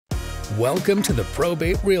Welcome to the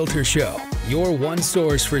Probate Realtor Show, your one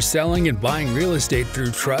source for selling and buying real estate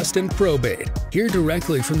through trust and probate. Hear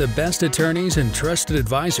directly from the best attorneys and trusted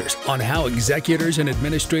advisors on how executors and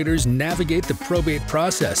administrators navigate the probate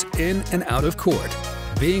process in and out of court.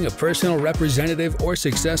 Being a personal representative or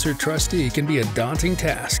successor trustee can be a daunting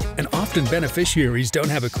task, and often beneficiaries don't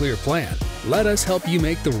have a clear plan. Let us help you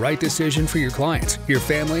make the right decision for your clients, your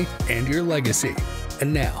family, and your legacy.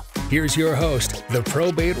 And now, here's your host, the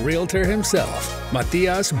probate realtor himself,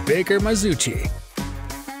 Matias Baker Mazzucci.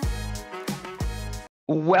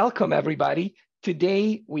 Welcome, everybody.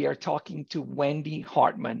 Today, we are talking to Wendy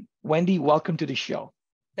Hartman. Wendy, welcome to the show.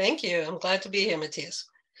 Thank you. I'm glad to be here, Matias.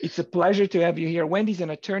 It's a pleasure to have you here. Wendy's an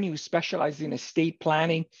attorney who specializes in estate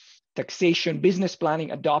planning, taxation, business planning,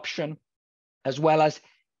 adoption, as well as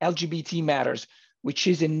LGBT matters, which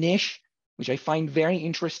is a niche which I find very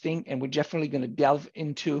interesting, and we're definitely going to delve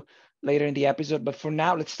into later in the episode. But for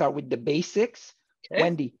now, let's start with the basics. Okay.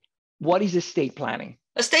 Wendy, what is estate planning?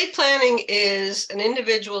 Estate planning is an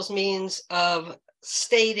individual's means of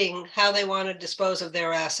stating how they want to dispose of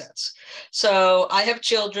their assets. So I have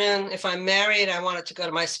children. If I'm married, I want it to go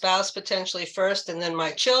to my spouse potentially first, and then my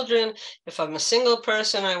children. If I'm a single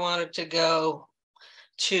person, I want it to go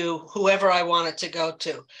to whoever I want it to go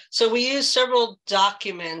to. So we use several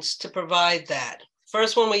documents to provide that.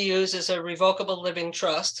 First one we use is a revocable living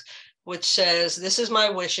trust, which says, this is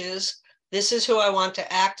my wishes. This is who I want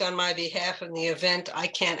to act on my behalf in the event I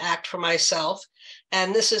can't act for myself.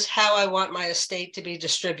 And this is how I want my estate to be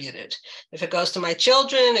distributed. If it goes to my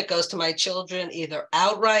children, it goes to my children either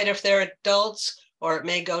outright if they're adults, or it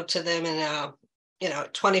may go to them in a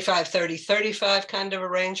 25, 30, 35 kind of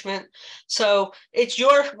arrangement. So it's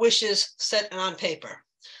your wishes set on paper.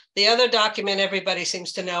 The other document everybody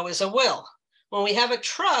seems to know is a will. When we have a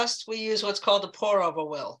trust, we use what's called a pour-over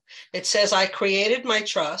will. It says, I created my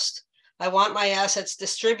trust. I want my assets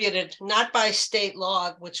distributed, not by state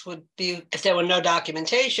law, which would be if there were no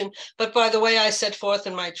documentation, but by the way I set forth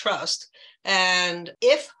in my trust. And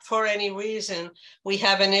if for any reason we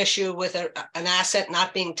have an issue with an asset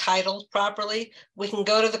not being titled properly, we can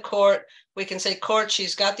go to the court. We can say, court,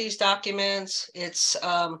 she's got these documents. It's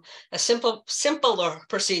a simpler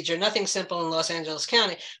procedure, nothing simple in Los Angeles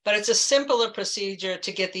County, but it's a simpler procedure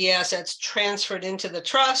to get the assets transferred into the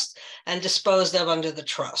trust and disposed of under the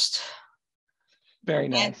trust. Very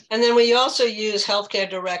nice. And then we also use healthcare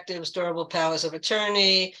directives, durable powers of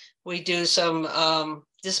attorney. We do some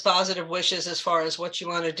dispositive wishes as far as what you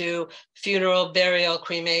want to do, funeral, burial,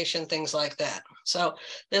 cremation, things like that. So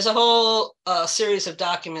there's a whole series of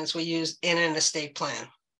documents we use in an estate plan.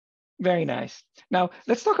 Very nice. Now,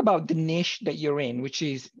 let's talk about the niche that you're in, which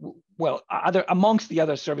is, well, amongst the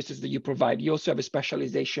other services that you provide, you also have a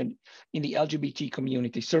specialization in the LGBT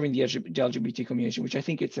community, serving the LGBT community, which I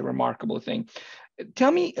think it's a remarkable thing.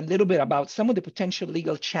 Tell me a little bit about some of the potential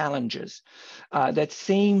legal challenges that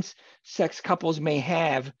same-sex couples may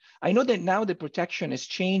have. I know that now the protection has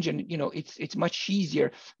changed and it's much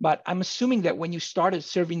easier, but I'm assuming that when you started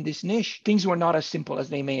serving this niche, things were not as simple as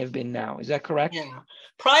they may have been now. Is that correct? Yeah.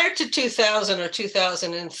 Prior to 2000 or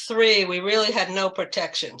 2003, we really had no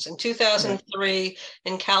protections. In 2003,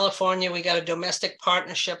 in California, we got a domestic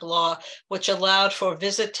partnership law, which allowed for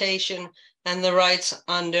visitation and the rights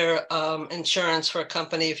under insurance for a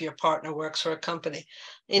company if your partner works for a company.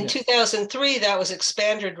 In 2003, that was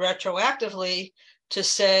expanded retroactively to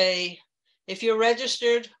say, if you're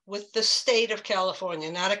registered with the state of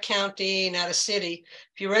California, not a county, not a city,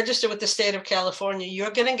 if you register with the state of California, you're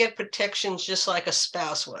going to get protections just like a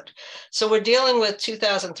spouse would. So we're dealing with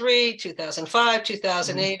 2003, 2005,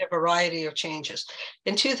 2008, a variety of changes.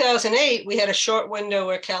 In 2008, we had a short window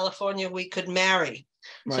where California, we could marry.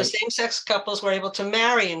 Right. So same-sex couples were able to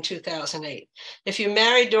marry in 2008. If you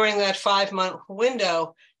married during that 5-month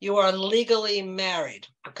window, you are legally married,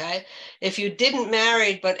 okay? If you didn't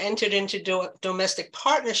marry but entered into domestic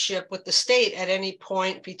partnership with the state at any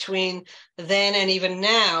point between then and even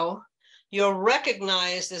now, you're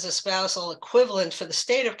recognized as a spousal equivalent for the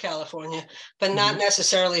state of California, but not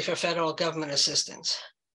necessarily for federal government assistance.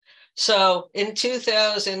 So in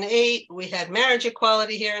 2008, we had marriage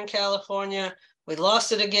equality here in California. We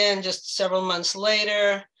lost it again just several months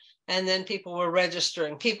later, and then people were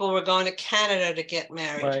registering. People were going to Canada to get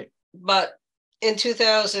married. Right. But in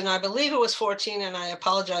 2000, I believe it was 14, and I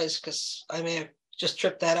apologize because I may have just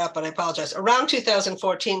tripped that up, but I apologize. Around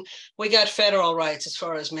 2014, we got federal rights as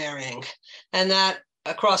far as marrying, and that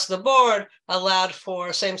across the board allowed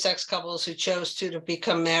for same-sex couples who chose to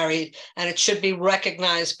become married, and it should be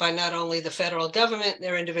recognized by not only the federal government,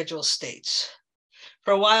 their individual states.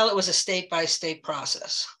 For a while, it was a state-by-state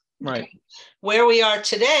process. Right. Okay. Where we are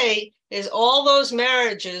today is all those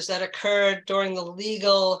marriages that occurred during the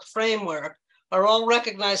legal framework are all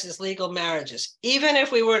recognized as legal marriages. Even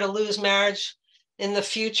if we were to lose marriage in the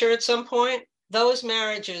future at some point, those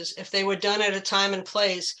marriages, if they were done at a time and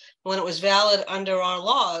place when it was valid under our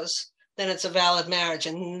laws, then it's a valid marriage.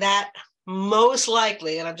 And that most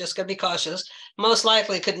likely, and I'm just going to be cautious, most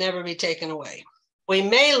likely could never be taken away. We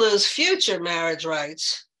may lose future marriage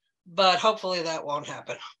rights, but hopefully that won't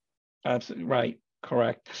happen. Absolutely right.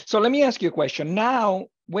 Correct. So let me ask you a question. Now,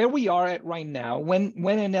 where we are at right now, when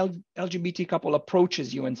an LGBT couple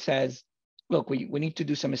approaches you and says, look, we need to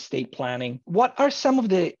do some estate planning, what are some of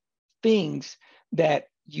the things that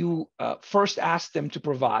you first ask them to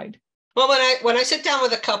provide? Well, when I sit down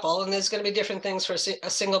with a couple, and there's going to be different things for a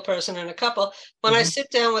single person and a couple, when I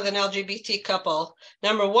sit down with an LGBT couple,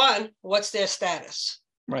 number one, what's their status?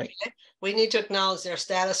 Right. Okay? We need to acknowledge their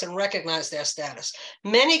status and recognize their status.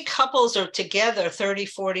 Many couples are together 30,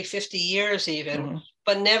 40, 50 years even,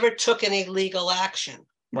 but never took any legal action.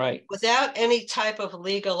 Right. Without any type of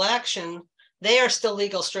legal action, they are still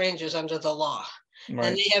legal strangers under the law. Right.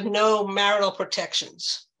 And they have no marital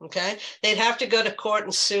protections. Okay. They'd have to go to court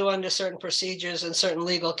and sue under certain procedures and certain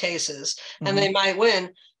legal cases, and they might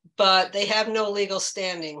win, but they have no legal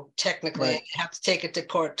standing technically. Right. They have to take it to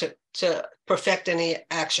court to perfect any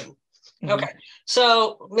action. Okay.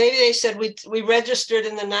 So maybe they said we registered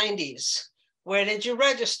in the 90s. Where did you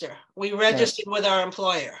register? We registered with our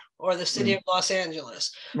employer or the city of Los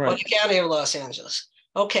Angeles or the county of Los Angeles.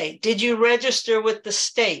 Okay. Did you register with the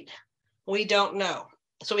state? We don't know.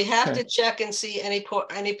 So we have to check and see any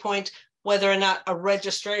point whether or not a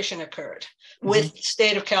registration occurred with the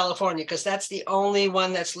state of California, because that's the only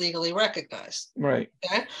one that's legally recognized. Right.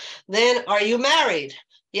 Okay. Then, are you married?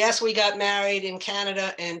 Yes, we got married in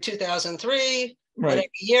Canada in 2003. Whatever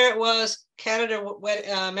year it was, Canada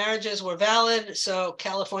marriages were valid, so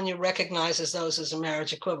California recognizes those as a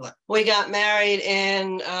marriage equivalent. We got married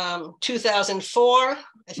in 2004.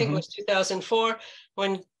 I think it was 2004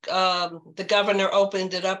 when the governor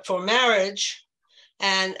opened it up for marriage,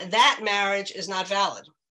 and that marriage is not valid.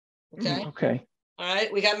 Okay. Okay. All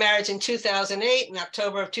right. We got married in 2008, in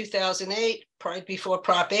October of 2008, right before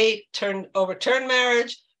Prop 8 overturned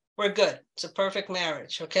marriage. We're good. It's a perfect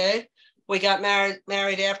marriage. Okay. We got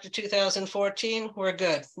married after 2014. We're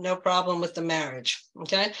good. No problem with the marriage.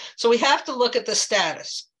 Okay. So we have to look at the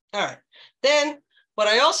status. All right. Then what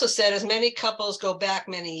I also said is many couples go back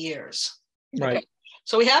many years. Right. Okay?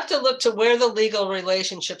 So we have to look to where the legal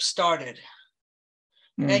relationship started.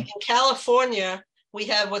 Okay? In California, we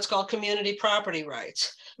have what's called community property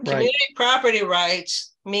rights. Community property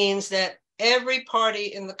rights means that every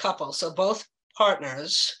party in the couple, so both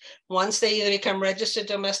partners, once they either become registered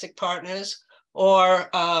domestic partners or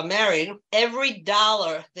married, every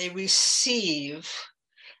dollar they receive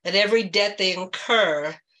and every debt they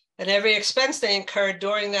incur and every expense they incur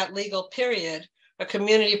during that legal period are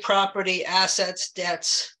community property assets,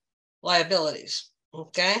 debts, liabilities.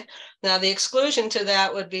 Okay. Now, the exclusion to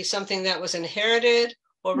that would be something that was inherited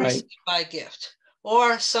or received by gift,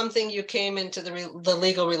 or something you came into the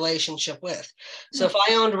legal relationship with. So if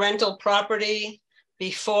I owned rental property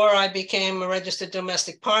before I became a registered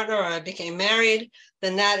domestic partner or I became married,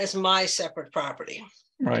 then that is my separate property.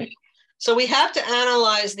 Right. So we have to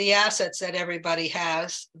analyze the assets that everybody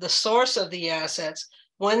has, the source of the assets,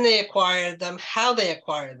 when they acquired them, how they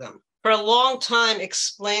acquired them. For a long time,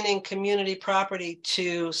 explaining community property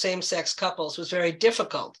to same-sex couples was very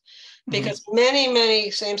difficult because many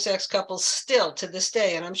same-sex couples still to this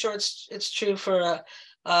day, and I'm sure it's true for an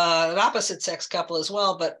opposite-sex couple as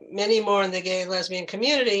well, but many more in the gay and lesbian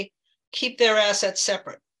community keep their assets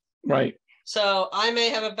separate. Right. So I may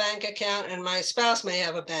have a bank account and my spouse may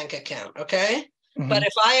have a bank account, okay? But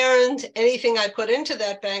if I earned anything I put into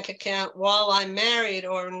that bank account while I'm married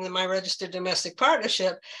or in my registered domestic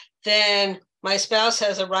partnership, then my spouse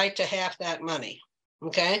has a right to half that money,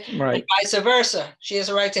 okay? Right. And vice versa. She has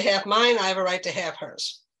a right to half mine, I have a right to half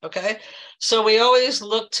hers, okay? So we always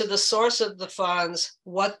look to the source of the funds,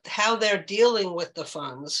 how they're dealing with the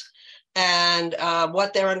funds, and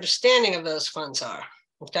what their understanding of those funds are,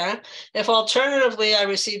 okay? If alternatively I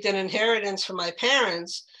received an inheritance from my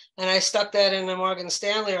parents, and I stuck that in a Morgan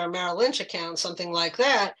Stanley or a Merrill Lynch account, something like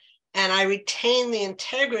that, and I retain the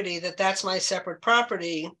integrity that that's my separate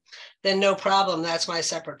property, then no problem, that's my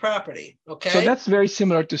separate property, okay? So that's very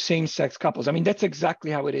similar to same-sex couples. I mean, that's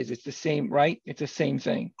exactly how it is. It's the same, right? It's the same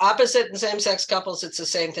thing. Opposite and same-sex couples, it's the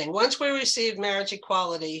same thing. Once we receive marriage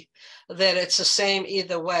equality, then it's the same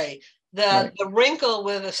either way. The wrinkle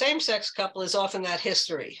with a same-sex couple is often that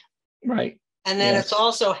history. Right. And then Yes. it's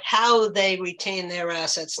also how they retain their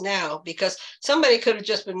assets now, because somebody could have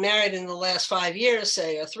just been married in the last 5 years,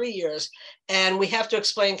 say, or 3 years, and we have to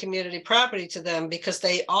explain community property to them because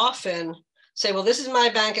they often say, well, this is my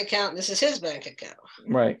bank account, this is his bank account.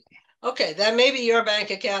 Right. Okay, that may be your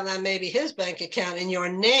bank account, that may be his bank account in your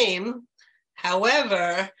name.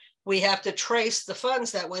 However, we have to trace the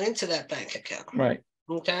funds that went into that bank account. Right.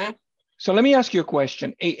 Okay. So let me ask you a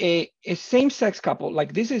question. A same-sex couple,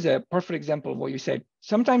 like this is a perfect example of what you said.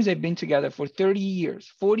 Sometimes they've been together for 30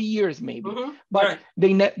 years, 40 years maybe, but right.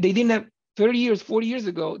 they didn't have 30 years, 40 years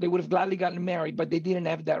ago, they would have gladly gotten married, but they didn't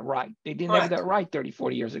have that right. They didn't have that right 30,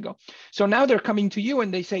 40 years ago. So now they're coming to you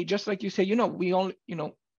and they say, just like you say,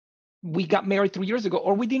 we got married 3 years ago,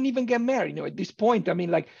 or we didn't even get married. At this point, I mean,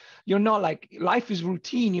 like, you're not like, life is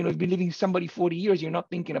routine. You've been living with somebody 40 years. You're not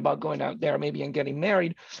thinking about going out there maybe and getting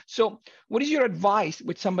married. So what is your advice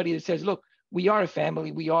with somebody that says, look, we are a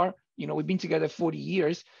family. We are, we've been together 40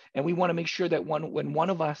 years, and we want to make sure that when one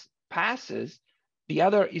of us passes, the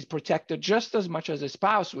other is protected just as much as a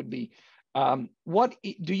spouse would be. What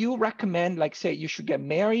do you recommend? Like, say, you should get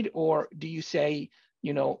married, or do you say,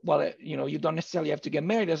 you don't necessarily have to get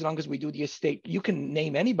married as long as we do the estate. You can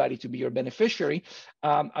name anybody to be your beneficiary,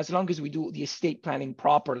 as long as we do the estate planning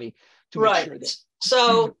properly to make sure that.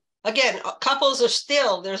 So again,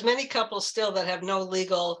 there's many couples still that have no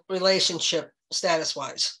legal relationship status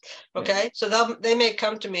wise. Okay. Yeah. So they may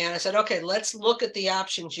come to me and I said, okay, let's look at the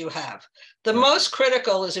options you have. The most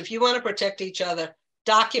critical is, if you want to protect each other,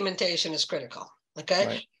 documentation is critical. Okay.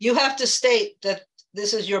 Right. You have to state that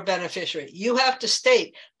this is your beneficiary. You have to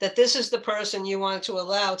state that this is the person you want to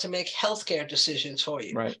allow to make healthcare decisions for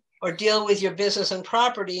you, right, or deal with your business and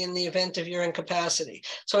property in the event of your incapacity.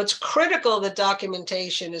 So it's critical that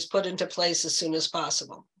documentation is put into place as soon as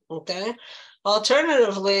possible. Okay.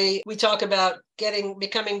 Alternatively, we talk about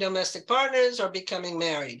becoming domestic partners or becoming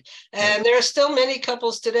married. And there are still many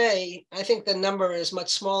couples today, I think the number is much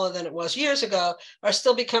smaller than it was years ago, are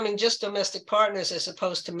still becoming just domestic partners as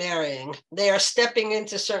opposed to marrying. They are stepping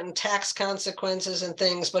into certain tax consequences and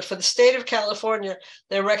things, but for the state of California,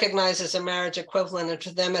 they're recognized as a marriage equivalent, and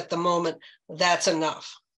to them at the moment, that's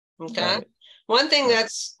enough. Okay. Right. One thing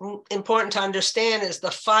that's important to understand is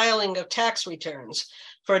the filing of tax returns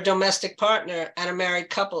for a domestic partner and a married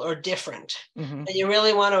couple are different. Mm-hmm. And you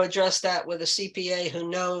really want to address that with a CPA who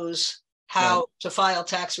knows how to file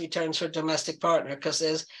tax returns for a domestic partner, because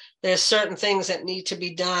there's certain things that need to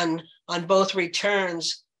be done on both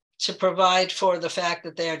returns to provide for the fact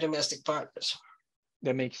that they are domestic partners.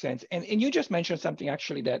 That makes sense. And you just mentioned something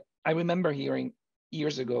actually that I remember hearing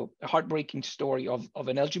years ago, a heartbreaking story of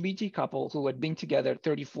an LGBT couple who had been together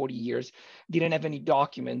 30, 40 years, didn't have any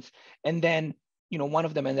documents. And then one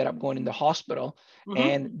of them ended up going in the hospital,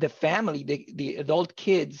 and the family, the adult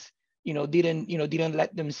kids, didn't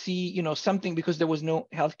let them see, something, because there was no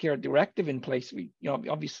healthcare directive in place.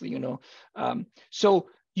 Obviously, so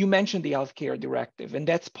you mentioned the healthcare directive, and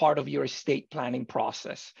that's part of your estate planning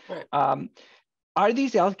process. Right. Are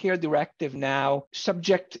these healthcare directives now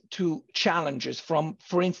subject to challenges from,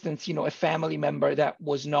 for instance, a family member that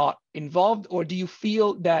was not involved, or do you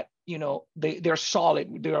feel that they're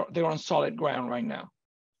solid, they're on solid ground right now?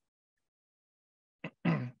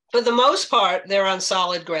 For the most part, they're on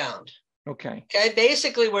solid ground. Okay.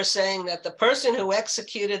 Basically, we're saying that the person who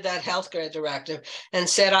executed that healthcare directive and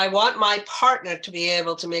said, I want my partner to be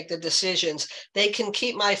able to make the decisions. They can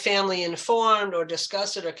keep my family informed or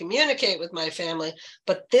discuss it or communicate with my family,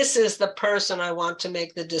 but this is the person I want to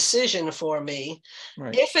make the decision for me.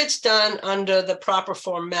 Right. If it's done under the proper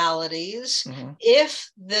formalities,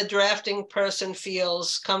 if the drafting person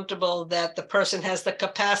feels comfortable that the person has the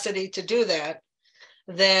capacity to do that,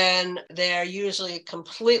 then they're usually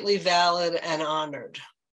completely valid and honored,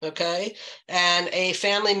 okay? And a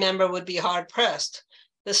family member would be hard pressed.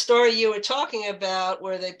 The story you were talking about,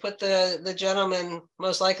 where they put the gentleman,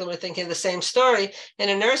 most likely were thinking the same story, in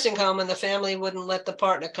a nursing home, and the family wouldn't let the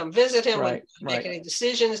partner come visit him, wouldn't make any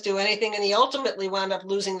decisions, do anything, and he ultimately wound up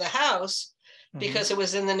losing the house because it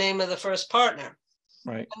was in the name of the first partner.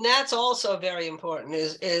 Right. And that's also very important,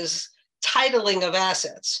 is titling of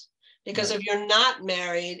assets. Because if you're not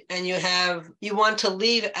married and you want to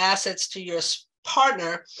leave assets to your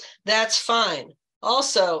partner, that's fine.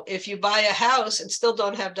 Also, if you buy a house and still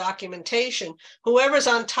don't have documentation, whoever's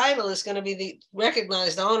on title is going to be the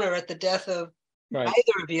recognized owner at the death of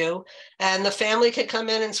either of you, and the family could come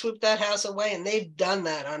in and swoop that house away, and they've done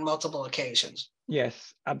that on multiple occasions.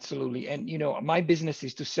 Yes, absolutely. And my business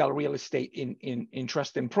is to sell real estate in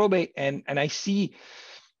trust and probate, and I see,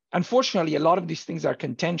 unfortunately, a lot of these things are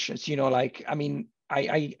contentious.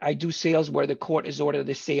 I do sales where the court has ordered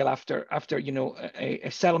the sale after a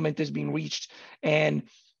settlement has been reached, and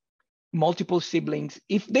multiple siblings,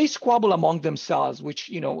 if they squabble among themselves, which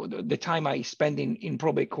the time I spend in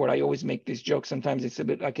probate court, I always make this joke. Sometimes it's a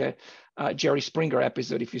bit like a Jerry Springer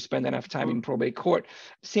episode. If you spend enough time in probate court,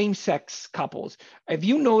 same-sex couples, have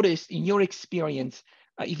you noticed in your experience,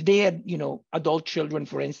 if they had adult children,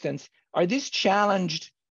 for instance, are this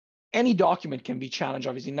challenged? Any document can be challenged.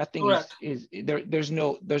 Obviously, nothing Correct. is there. There's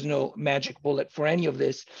no magic bullet for any of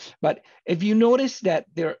this. But if you notice that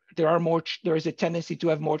there is a tendency to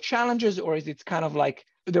have more challenges, or is it kind of like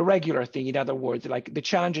the regular thing? In other words, like the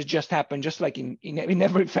challenges just happen, just like in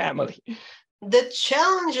every family. The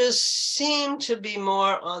challenges seem to be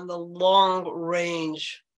more on the long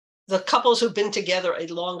range. The couples who've been together a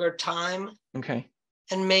longer time. Okay.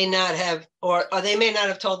 And may not have, or they may not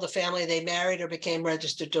have told the family they married or became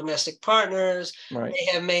registered domestic partners. Right.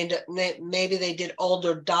 They have maybe they did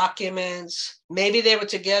older documents. Maybe they were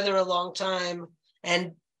together a long time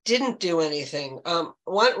and didn't do anything.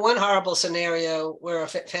 One horrible scenario where a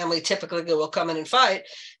family typically will come in and fight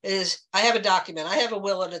is, I have a document. I have a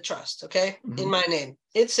will and a trust, okay, in my name.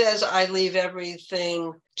 It says I leave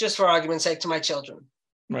everything, just for argument's sake, to my children.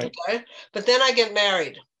 Right. Okay. But then I get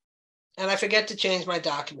married, and I forget to change my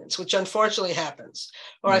documents, which unfortunately happens,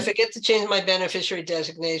 or I forget to change my beneficiary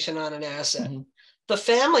designation on an asset. The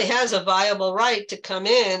family has a viable right to come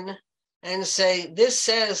in and say, this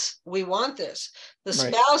says we want this. The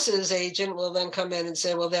spouse's agent will then come in and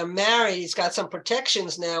say, well, they're married. He's got some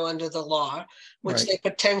protections now under the law, which they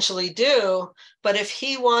potentially do. But if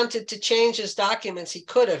he wanted to change his documents, he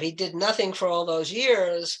could have. He did nothing for all those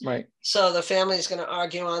years. Right. So the family is going to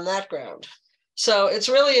argue on that ground. So it's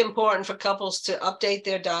really important for couples to update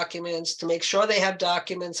their documents, to make sure they have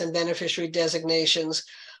documents and beneficiary designations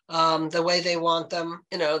the way they want them.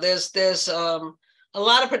 There's a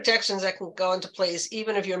lot of protections that can go into place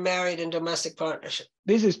even if you're married in domestic partnership.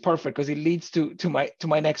 This is perfect because it leads to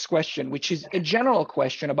my next question, which is a general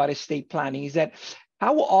question about estate planning. Is that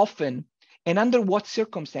how often and under what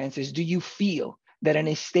circumstances do you feel that an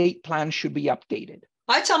estate plan should be updated?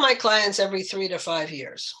 I tell my clients every 3 to 5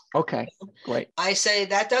 years. Okay, great. I say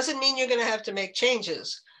that doesn't mean you're going to have to make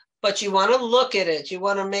changes, but you want to look at it. You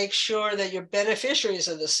want to make sure that your beneficiaries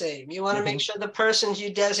are the same. You want to make sure the persons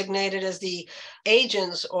you designated as the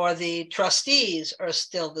agents or the trustees are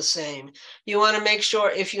still the same. You want to make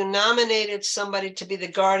sure if you nominated somebody to be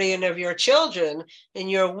the guardian of your children in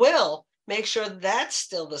your will, make sure that's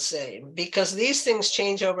still the same, because these things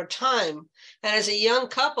change over time. And as a young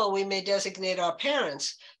couple, we may designate our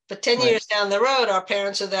parents, but 10 years down the road, our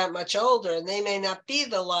parents are that much older and they may not be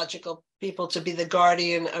the logical people to be the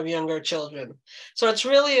guardian of younger children. So it's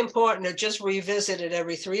really important to just revisit it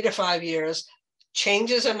every 3 to 5 years.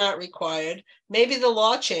 Changes are not required. Maybe the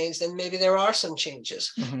law changed and maybe there are some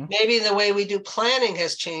changes. Maybe the way we do planning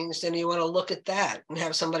has changed and you want to look at that and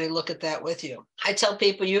have somebody look at that with you. I tell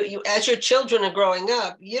people, you as your children are growing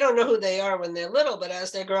up, you don't know who they are when they're little, but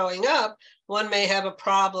as they're growing up, one may have a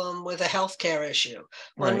problem with a healthcare issue.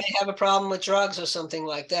 One may have a problem with drugs or something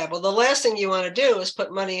like that. Well, the last thing you want to do is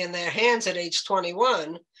put money in their hands at age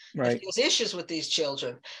 21. If there's issues with these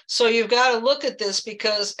children. So you've got to look at this,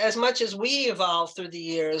 because as much as we evolve through the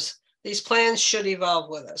years, these plans should evolve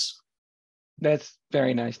with us. That's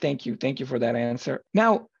very nice. Thank you. Thank you for that answer.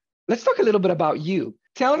 Now, let's talk a little bit about you.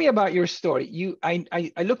 Tell me about your story. I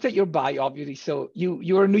looked at your bio, obviously. So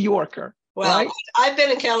you're a New Yorker. Well, right? I've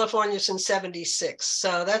been in California since '76,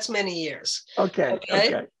 so that's many years. Okay.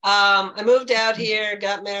 I moved out here,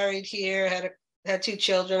 got married here, had 2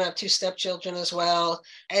 children, I have 2 stepchildren as well.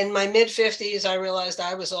 In my mid-50s, I realized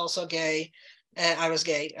I was also gay. I was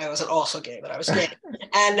gay. I wasn't also gay, but I was gay.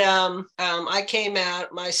 And I came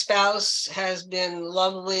out. My spouse has been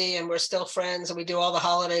lovely, and we're still friends, and we do all the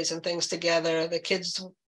holidays and things together. The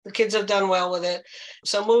kids have done well with it.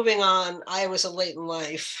 So moving on, I was a late in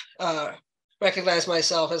life, recognized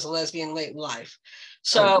myself as a lesbian late in life.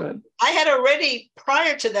 So I had already,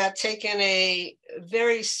 prior to that, taken a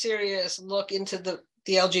very serious look into the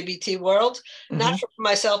LGBT world, not for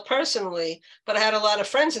myself personally, but I had a lot of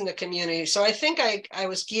friends in the community. So I think I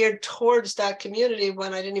was geared towards that community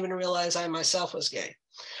when I didn't even realize I myself was gay.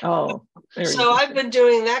 Oh, so I've been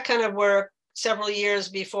doing that kind of work several years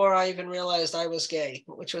before I even realized I was gay,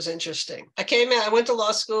 which was interesting. I went to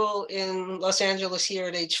law school in Los Angeles here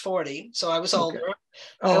at age 40, so I was older.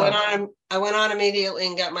 I went on immediately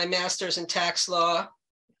and got my master's in tax law.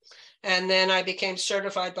 And then I became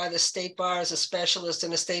certified by the state bar as a specialist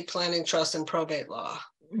in estate planning, trust, and probate law.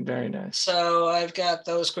 Very nice. So I've got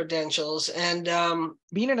those credentials. And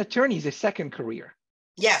being an attorney is a second career.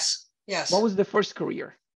 Yes. Yes. What was the first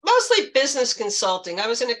career? Mostly business consulting. I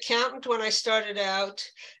was an accountant when I started out,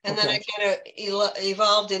 and then I kind of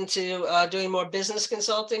evolved into doing more business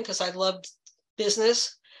consulting because I loved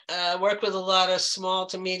business. Worked with a lot of small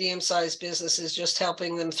to medium-sized businesses, just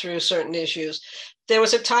helping them through certain issues. There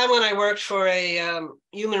was a time when I worked for a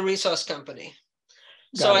human resource company.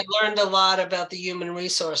 So I learned a lot about the human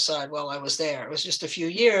resource side while I was there. It was just a few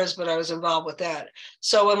years, but I was involved with that.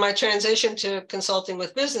 So when my transition to consulting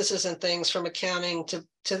with businesses and things from accounting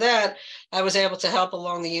to that, I was able to help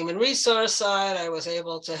along the human resource side. I was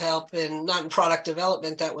able to help not in product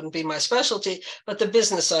development, that wouldn't be my specialty, but the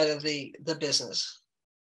business side of the business.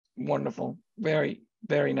 Wonderful. Very,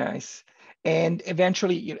 very nice. And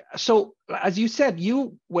eventually, so as you said,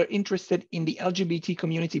 you were interested in the LGBT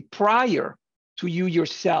community prior to you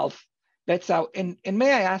yourself. That's how, and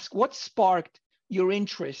may I ask, what sparked your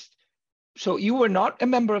interest? So you were not a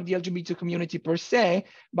member of the LGBT community per se,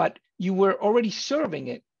 but you were already serving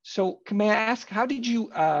it. So may I ask, how did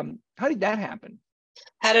that happen?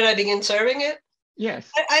 How did I begin serving it? Yes.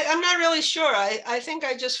 I'm not really sure. I think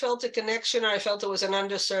I just felt a connection, or I felt it was an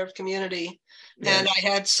underserved community. Yes. And I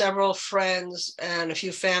had several friends and a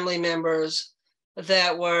few family members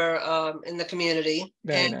that were in the community.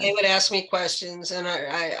 Very and nice. They would ask me questions, and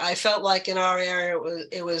I felt like in our area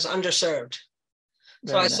it was underserved.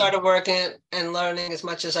 Very so I started working and learning as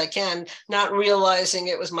much as I can, not realizing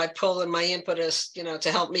it was my pull and my impetus,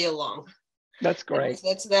 to help me along. That's great.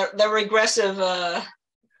 That's the regressive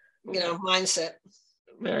mindset.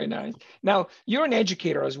 Very nice. Now, you're an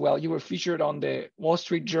educator as well. You were featured on the Wall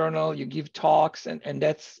Street Journal. You give talks, and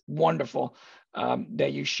that's wonderful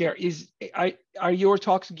that you share. Are your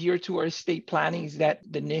talks geared towards estate planning? Is that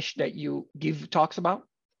the niche that you give talks about?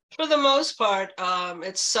 For the most part,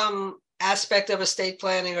 it's some aspect of estate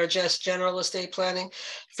planning or just general estate planning.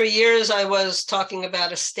 For years, I was talking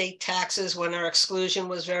about estate taxes when our exclusion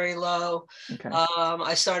was very low. Okay.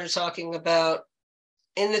 I started talking about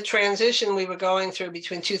in the transition we were going through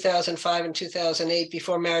between 2005 and 2008,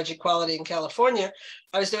 before marriage equality in California.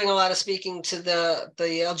 I was doing a lot of speaking to the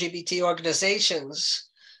LGBT organizations,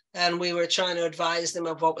 and we were trying to advise them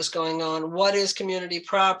of what was going on. What is community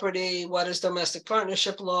property? What is domestic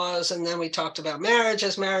partnership laws? And then we talked about marriage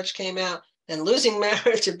as marriage came out, and losing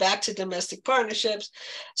marriage and back to domestic partnerships.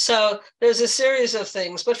 So there's a series of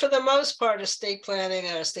things, but for the most part, estate planning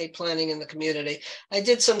in the community. I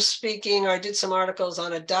did some speaking, or I did some articles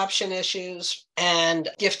on adoption issues and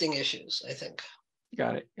gifting issues, I think.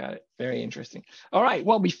 Got it. Very interesting. All right.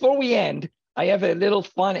 Well, before we end, I have a little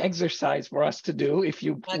fun exercise for us to do. If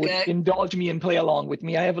you would indulge me and play along with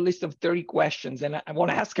me, I have a list of 30 questions, and I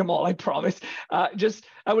want to ask them all, I promise. I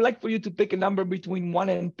would like for you to pick a number between 1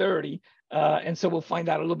 and 30. And so we'll find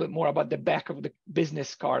out a little bit more about the back of the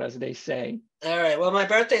business card, as they say. All right. Well, my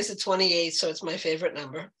birthday's the 28th, so it's my favorite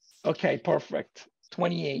number. Okay, perfect.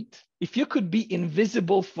 28. If you could be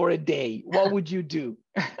invisible for a day, what would you do?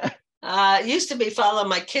 It used to be follow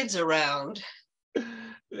my kids around.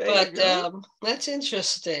 But that's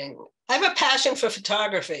interesting. I have a passion for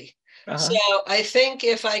photography. Uh-huh. So I think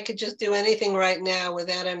if I could just do anything right now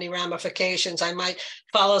without any ramifications, I might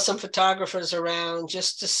follow some photographers around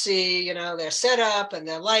just to see, their setup and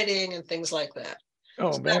their lighting and things like that.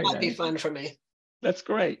 Oh, so that might be fun for me. That's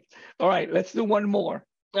great. All right, let's do one more.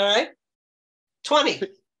 All right. 20.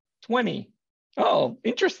 20. Oh,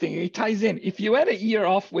 interesting. It ties in. If you had a year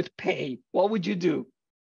off with pay, what would you do?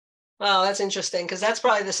 Well, that's interesting, because that's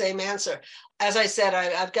probably the same answer. As I said,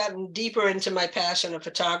 I've gotten deeper into my passion of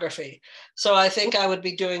photography. So I think I would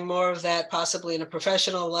be doing more of that, possibly in a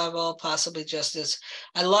professional level, possibly just as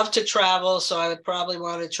I love to travel. So I would probably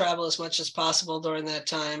want to travel as much as possible during that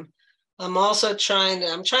time. I'm also trying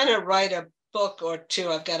to write a book or two.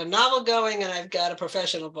 I've got a novel going, and I've got a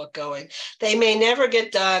professional book going. They may never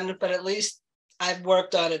get done, but at least I've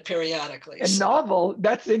worked on it periodically. A novel?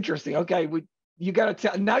 That's interesting. Okay. You got to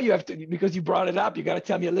tell, now you have to, because you brought it up, you got to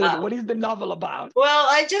tell me a little bit. What is the novel about? Well,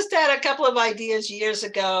 I just had a couple of ideas years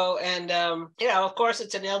ago, and, of course,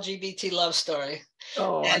 it's an LGBT love story.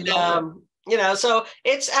 Oh, and, so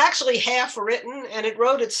it's actually half written, and it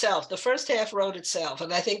wrote itself. The first half wrote itself,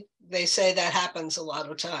 and I think they say that happens a lot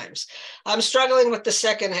of times. I'm struggling with the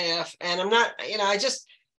second half, and I'm not,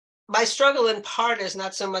 my struggle in part is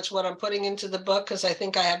not so much what I'm putting into the book, because I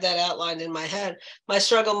think I have that outlined in my head. My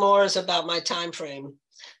struggle more is about my time frame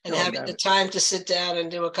and having the time to sit down and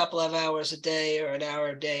do a couple of hours a day or an hour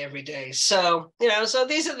a day every day. So, so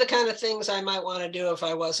these are the kind of things I might want to do if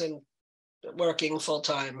I wasn't working full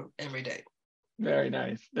time every day. Very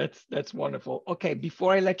nice. That's wonderful. Okay,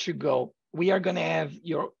 before I let you go, we are going to have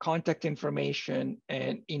your contact information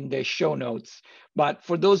and in the show notes. But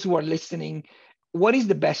for those who are listening, what is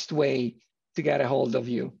the best way to get a hold of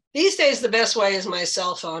you? These days, the best way is my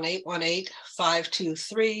cell phone,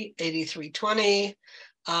 818-523-8320.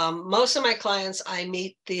 Most of my clients I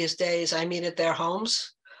meet these days, I meet at their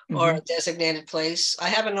homes or a designated place. I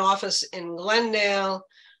have an office in Glendale,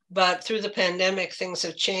 but through the pandemic, things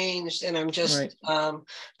have changed, and I'm just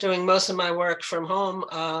doing most of my work from home.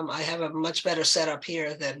 I have a much better setup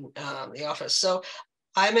here than the office. So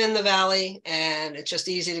I'm in the Valley, and it's just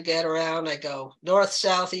easy to get around. I go north,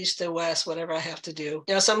 south, east to west, whatever I have to do.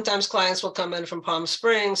 You know, sometimes clients will come in from Palm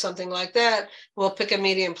Springs, something like that. We'll pick a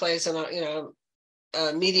median place and,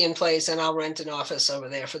 median place, and I'll rent an office over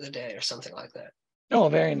there for the day or something like that. Oh,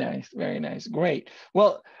 very nice. Very nice. Great.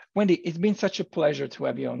 Well, Wendy, it's been such a pleasure to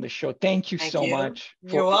have you on the show. Thank you so much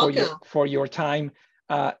for your time.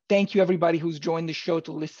 Thank you, everybody who's joined the show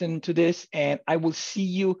to listen to this, and I will see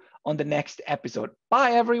you on the next episode.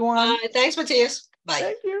 Bye, everyone. Bye. Thanks, Matthias. Bye.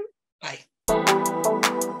 Thank you. Bye.